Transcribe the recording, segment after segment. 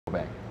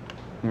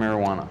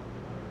Marijuana.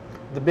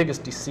 The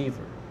biggest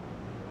deceiver.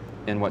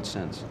 In what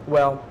sense?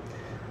 Well,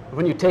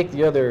 when you take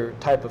the other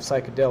type of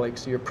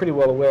psychedelics, you're pretty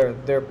well aware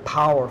they're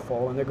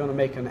powerful and they're going to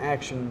make an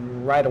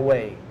action right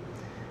away.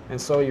 And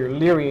so you're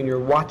leery and you're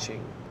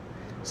watching.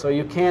 So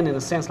you can, in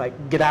a sense,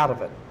 like get out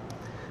of it.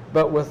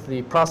 But with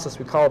the process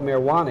we call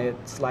marijuana,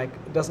 it's like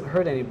it doesn't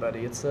hurt anybody.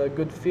 It's a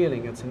good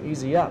feeling. It's an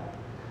easy up.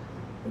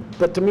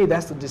 But to me,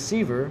 that's the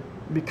deceiver,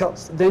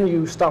 because then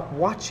you stop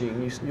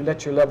watching. You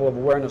let your level of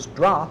awareness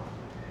drop.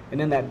 And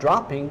in that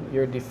dropping,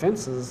 your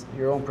defenses,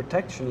 your own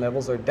protection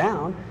levels are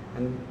down,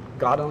 and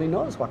God only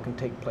knows what can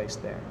take place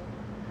there.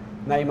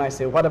 Now you might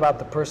say, what about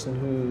the person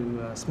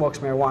who smokes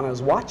marijuana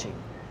is watching?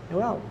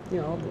 Well, you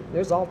know,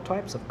 there's all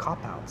types of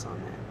cop-outs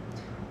on that.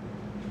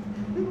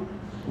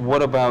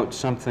 What about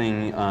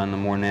something on a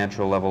more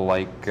natural level,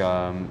 like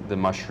the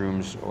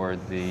mushrooms or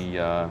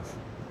the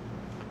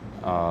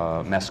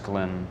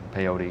mescaline,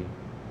 peyote,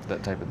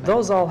 that type of thing?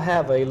 Those all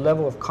have a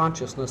level of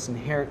consciousness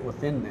inherent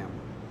within them.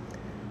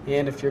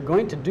 And if you're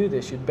going to do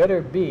this, you'd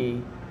better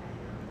be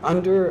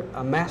under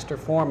a master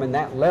form in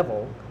that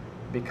level,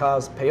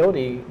 because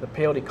peyote, the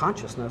peyote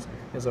consciousness,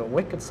 is a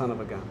wicked son of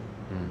a gun.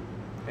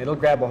 It'll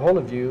grab a hold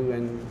of you,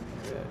 and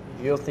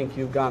you'll think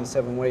you've gone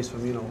 7 ways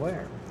from you know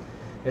where.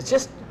 It's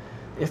just,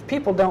 if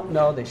people don't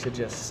know, they should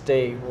just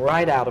stay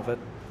right out of it.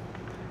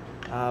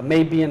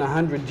 Maybe in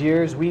 100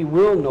 years, we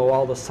will know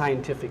all the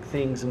scientific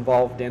things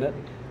involved in it,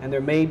 and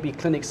there may be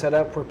clinics set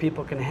up where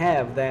people can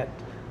have that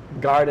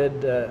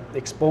guarded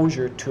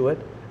exposure to it,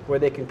 where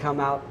they can come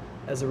out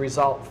as a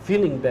result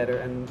feeling better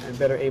and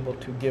better able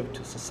to give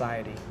to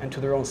society and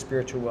to their own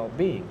spiritual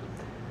well-being.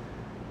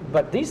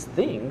 But these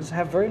things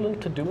have very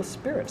little to do with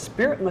spirit.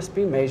 Spirit must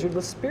be measured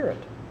with spirit,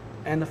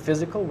 and the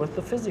physical with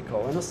the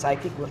physical, and the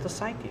psychic with the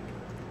psychic,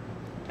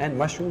 and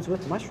mushrooms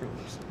with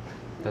mushrooms.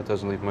 That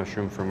doesn't leave much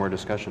room for more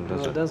discussion,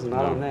 does it? No, it doesn't,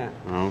 not on that.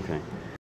 Oh, okay.